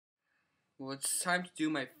Well, it's time to do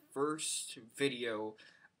my first video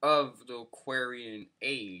of the Aquarian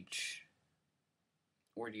age,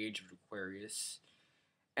 or the age of Aquarius.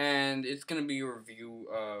 And it's going to be a review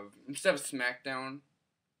of, instead of SmackDown,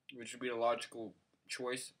 which would be the logical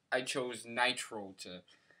choice, I chose Nitro to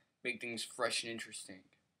make things fresh and interesting.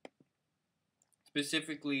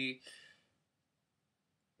 Specifically,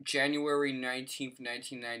 January 19th,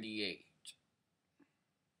 1998.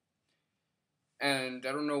 And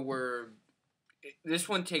I don't know where. This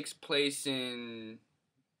one takes place in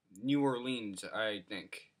New Orleans, I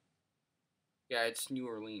think. Yeah, it's New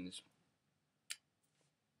Orleans.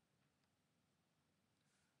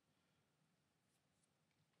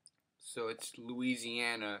 So it's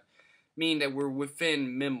Louisiana, meaning that we're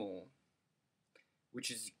within Mimmel, which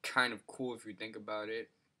is kind of cool if you think about it.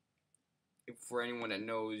 If for anyone that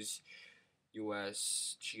knows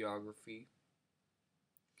U.S. geography.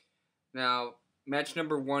 Now, match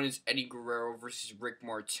number 1 is Eddie Guerrero versus Rick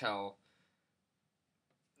Martel.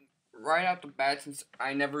 Right out the bat, since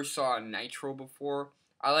I never saw a Nitro before,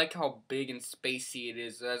 I like how big and spacey it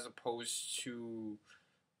is as opposed to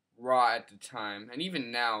Raw at the time. And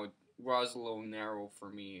even now, Raw's a little narrow for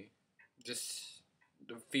me. Just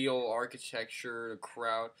the feel, architecture, the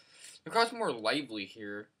crowd. The crowd's more lively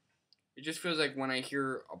here. It just feels like when I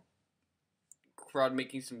hear a crowd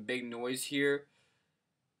making some big noise here,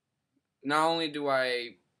 not only do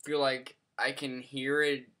I feel like I can hear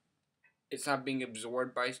it, it's not being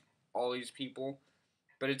absorbed by all these people,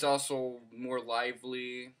 but it's also more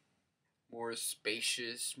lively, more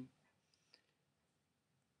spacious.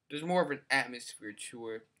 There's more of an atmosphere to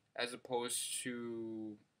it as opposed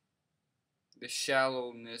to the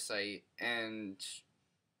shallowness and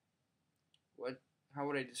how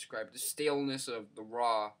would I describe the staleness of the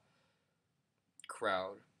Raw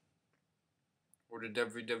crowd or the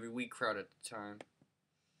WWE crowd at the time.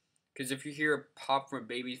 Because if you hear a pop from a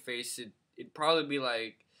babyface, it'd probably be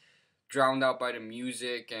like drowned out by the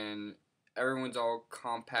music and everyone's all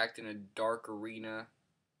compact in a dark arena.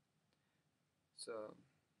 So,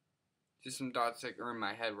 just some thoughts that are in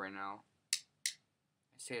my head right now.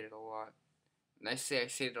 I say it a lot. And I say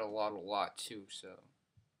it a lot too, so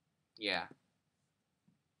yeah.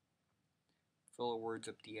 Full of words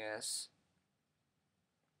up the ass.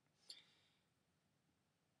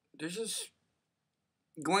 There's just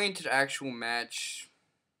going into the actual match.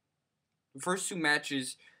 The first 2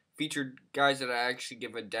 matches featured guys that I actually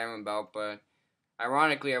give a damn about, but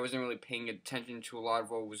ironically I wasn't really paying attention to a lot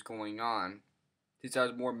of what was going on, since I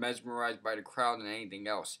was more mesmerized by the crowd than anything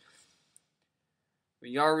else.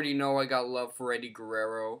 But you already know I got love for Eddie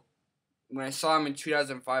Guerrero. When I saw him in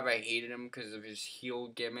 2005, I hated him because of his heel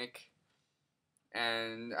gimmick.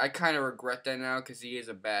 And I kind of regret that now because he is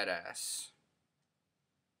a badass.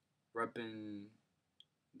 Repping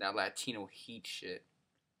that Latino heat shit.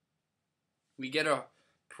 We get a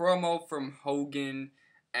promo from Hogan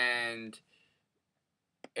and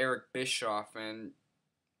Eric Bischoff, and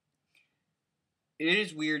it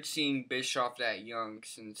is weird seeing Bischoff that young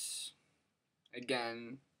since,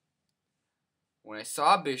 again, when I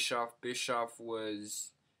saw Bischoff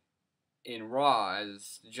was in Raw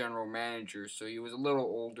as the general manager, so he was a little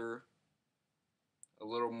older, a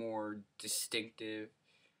little more distinctive.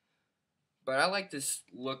 But I like this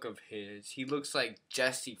look of his. He looks like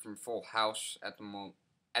Jesse from Full House at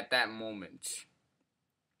that moment.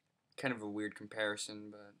 Kind of a weird comparison,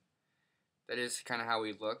 but that is kind of how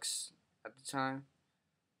he looks at the time.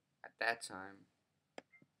 At that time.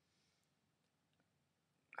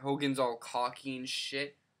 Hogan's all cocky and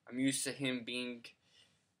shit. I'm used to him being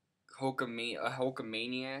a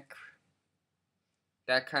Hulkamaniac.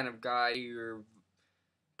 That kind of guy, your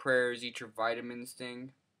prayers, eat your vitamins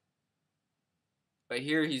thing. But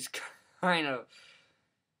here he's kind of...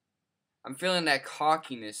 I'm feeling that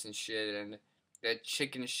cockiness and shit, and that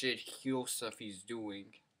chicken shit heel stuff he's doing.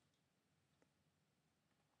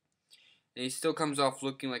 And he still comes off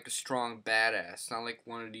looking like a strong badass, not like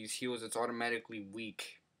one of these heels that's automatically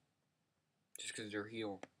weak just because they're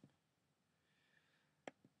heel.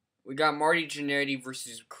 We got Marty Jannetty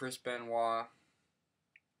versus Chris Benoit.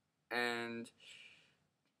 And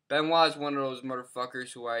Benoit is one of those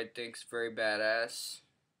motherfuckers who I think is very badass.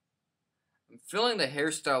 I'm feeling the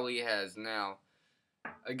hairstyle he has now.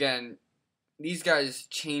 Again, these guys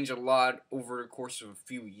change a lot over the course of a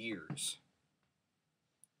few years.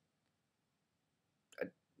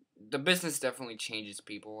 The business definitely changes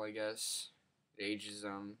people, I guess. It ages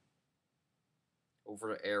them over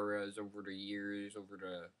the eras, over the years, over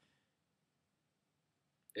the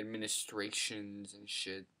administrations and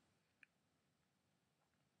shit.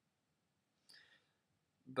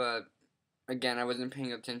 But again, I wasn't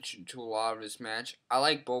paying attention to a lot of this match. I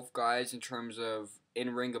like both guys in terms of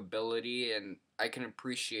in-ring ability, and I can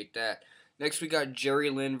appreciate that. Next, we got Jerry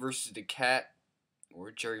Lynn versus the Cat,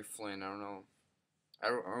 or Jerry Flynn. I don't know. I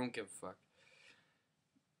don't give a fuck.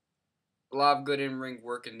 A lot of good in-ring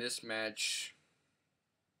work in this match.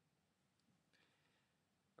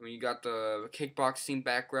 I mean, you got the kickboxing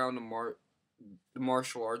background, the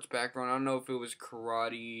martial arts background. I don't know if it was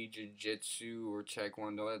karate, jiu-jitsu, or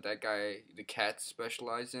taekwondo that guy, the Cat,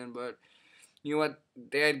 specialized in, but you know what?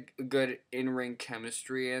 They had good in-ring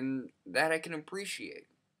chemistry, and that I can appreciate.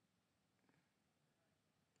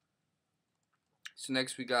 So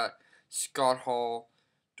next we got Scott Hall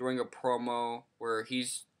doing a promo where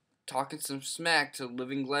he's talking some smack to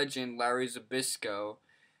living legend Larry Zbyszko,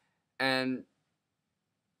 and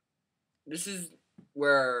this is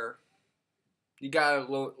where you gotta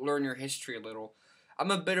learn your history a little.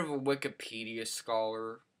 I'm a bit of a Wikipedia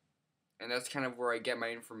scholar, and that's kind of where I get my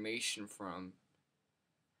information from.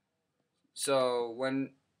 So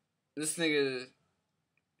when this nigga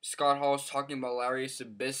Scott Hall is talking about Larry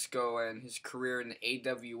Zbyszko and his career in the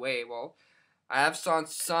AWA, well, I have saw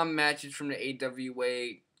some matches from the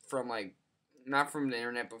AWA from like not from the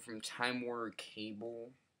internet but from Time Warner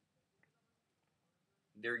Cable.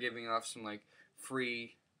 They're giving off some like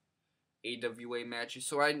free AWA matches,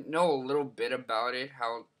 so I know a little bit about it,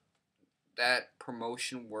 how that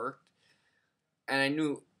promotion worked, and I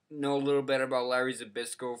know a little bit about Larry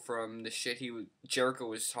Zbyszko from the shit Jericho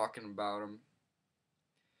was talking about him,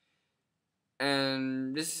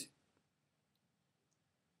 and this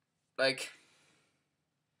like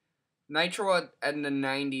Nitro in the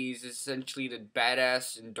 90s is essentially the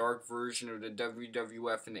badass and dark version of the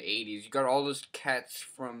WWF in the 80s. You got all those cats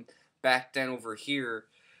from back then over here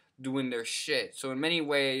doing their shit. So in many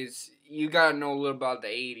ways, you gotta know a little about the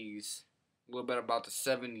 80s, a little bit about the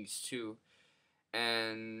 70s too.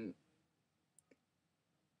 And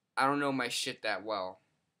I don't know my shit that well.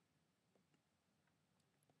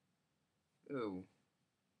 Ooh.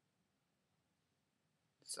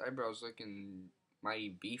 This eyebrow's looking mighty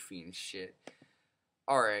beefy and shit.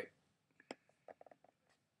 Alright.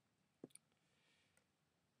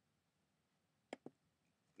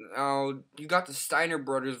 Now, you got the Steiner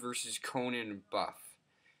brothers versus Conan and Buff.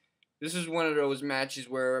 This is one of those matches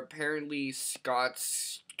where apparently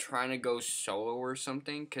Scott's trying to go solo or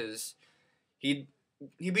something, because he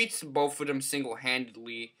beats both of them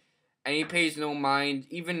single-handedly, and he pays no mind,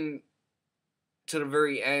 even to the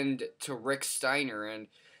very end, to Rick Steiner, and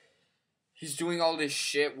he's doing all this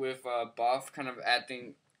shit with Buff, kind of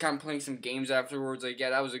playing some games afterwards, like, yeah,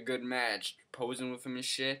 that was a good match, posing with him and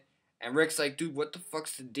shit. And Rick's like, dude, what the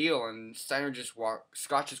fuck's the deal? And Scott just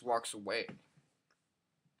walks away.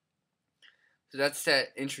 So that's that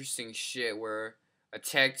interesting shit where a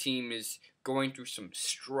tag team is going through some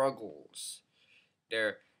struggles.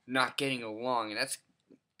 They're not getting along, and that's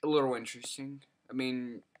a little interesting. I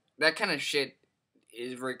mean, that kind of shit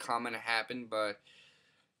is very common to happen, but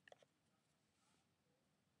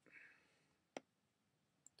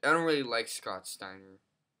I don't really like Scott Steiner.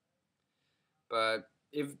 But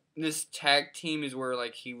if this tag team is where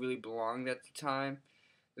like he really belonged at the time,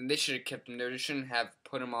 then they should have kept him there. They shouldn't have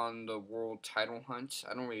put him on the world title hunt.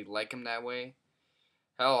 I don't really like him that way.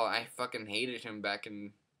 Hell, I fucking hated him back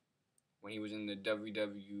in when he was in the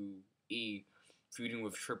WWE feuding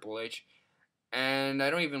with Triple H. And I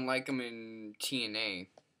don't even like him in TNA.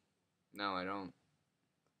 No, I don't.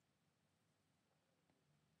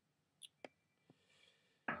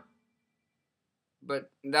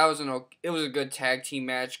 But that was it was a good tag team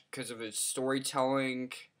match because of its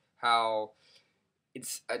storytelling, how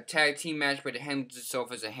it's a tag team match, but it handles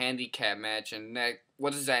itself as a handicap match. And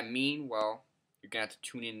what does that mean? Well, you're going to have to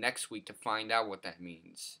tune in next week to find out what that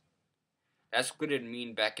means. That's what it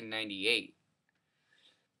mean back in 98.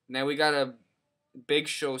 Now we got a Big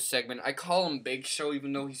Show segment. I call him Big Show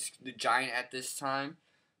even though he's the Giant at this time,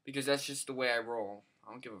 because that's just the way I roll.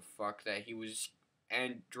 I don't give a fuck that he was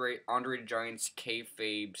Andre the Giant's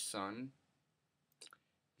kayfabe son.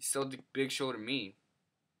 He's still the Big Show to me.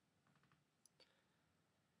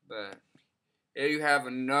 But there you have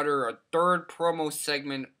a third promo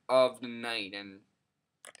segment of the night, and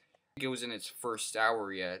I think it was in its first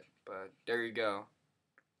hour yet, but there you go.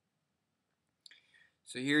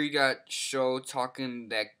 So here you got Show talking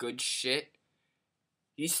that good shit.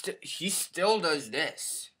 He still does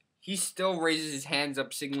this. He still raises his hands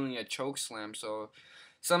up signaling a chokeslam, so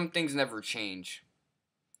some things never change.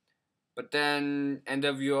 But then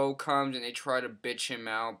NWO comes and they try to bitch him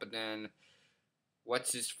out, but then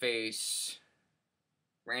what's his face?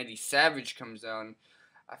 Randy Savage comes down.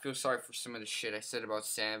 I feel sorry for some of the shit I said about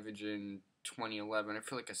Savage in 2011. I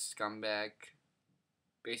feel like a scumbag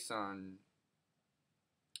based on.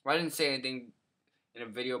 Well, I didn't say anything in a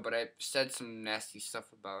video, but I said some nasty stuff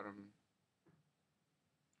about him.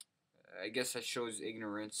 I guess that shows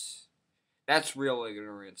ignorance. That's real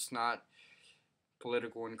ignorance, not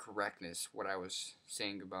political incorrectness. What I was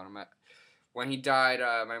saying about him. When he died,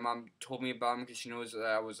 my mom told me about him because she knows that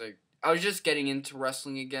I was just getting into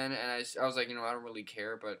wrestling again, and I was like, I don't really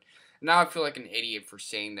care, but now I feel like an idiot for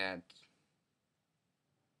saying that.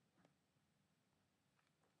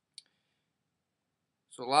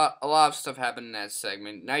 So a lot of stuff happened in that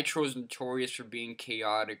segment. Nitro is notorious for being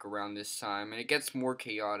chaotic around this time, and it gets more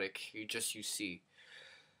chaotic. You see.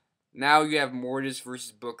 Now you have Mortis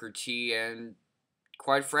versus Booker T, and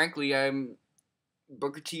quite frankly,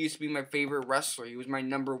 Booker T used to be my favorite wrestler. He was my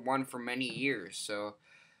number one for many years, so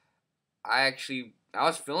I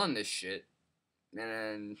was feeling this shit,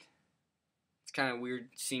 and it's kind of weird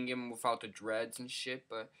seeing him without the dreads and shit,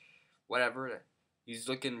 but whatever. He's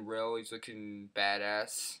looking real. He's looking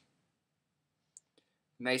badass.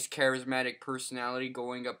 Nice charismatic personality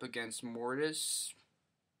going up against Mortis.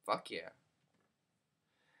 Fuck yeah.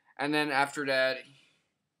 And then after that,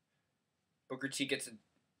 Booker T gets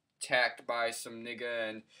attacked by some nigga,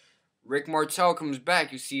 and Rick Martel comes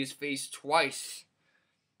back. You see his face twice.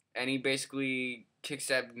 And he basically kicks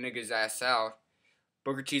that nigga's ass out.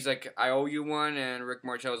 Booker T's like, I owe you one. And Rick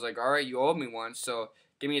Martel's like, alright, you owe me one. So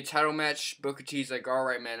give me a title match. Booker T's like,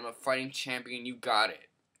 alright, man, I'm a fighting champion. You got it.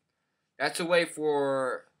 That's a way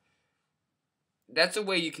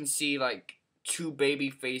you can see, like, two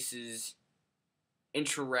baby faces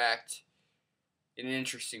interact in an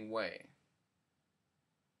interesting way.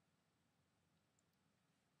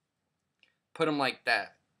 Put them like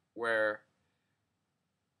that, where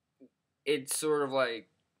it's sort of like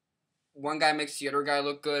one guy makes the other guy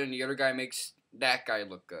look good and the other guy makes that guy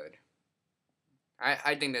look good.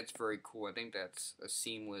 I think that's very cool. I think that's a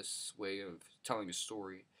seamless way of telling a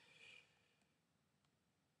story.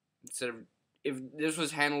 Instead of, if this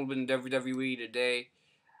was handled in WWE today,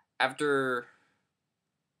 after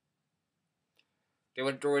they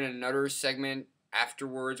would throw in another segment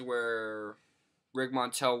afterwards where Rick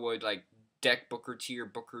Martel would like deck Booker T, or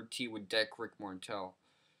Booker T would deck Rick Martel.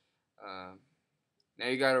 Now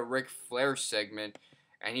you got a Ric Flair segment,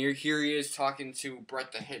 and here he is talking to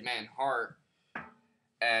Bret the Hitman Hart,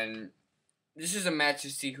 and this is a match to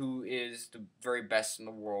see who is the very best in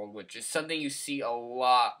the world, which is something you see a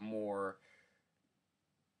lot more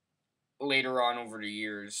later on over the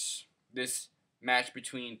years. This match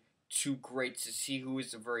between two greats to see who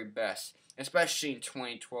is the very best. Especially in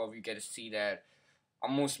 2012, you get to see that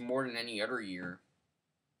almost more than any other year.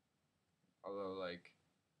 Although, like,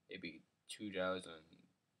 maybe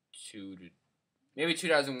 2002 to maybe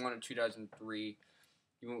 2001 or 2003,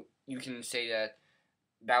 you can say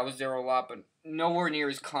that was there a lot, but nowhere near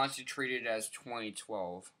as concentrated as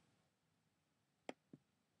 2012.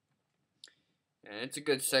 And it's a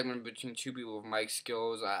good segment between two people with mic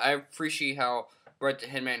skills. I appreciate how Bret the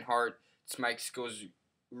Hitman Hart's mic skills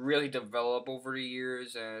really develop over the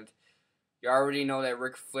years, and you already know that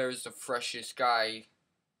Ric Flair is the freshest guy.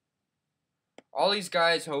 All these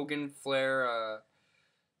guys, Hogan, Flair, I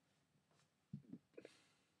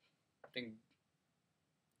think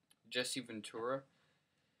Jesse Ventura,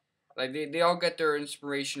 like they all get their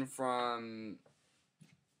inspiration from,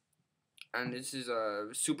 and this is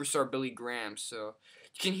superstar Billy Graham, so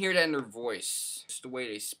you can hear that in their voice. Just the way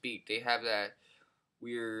they speak. They have that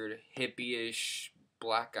weird hippie-ish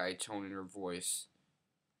black guy tone in their voice.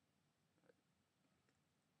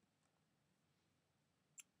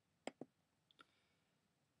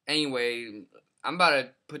 Anyway, I'm about to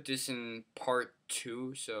put this in part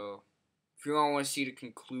 2, so if you all want to see the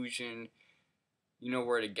conclusion, you know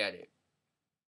where to get it.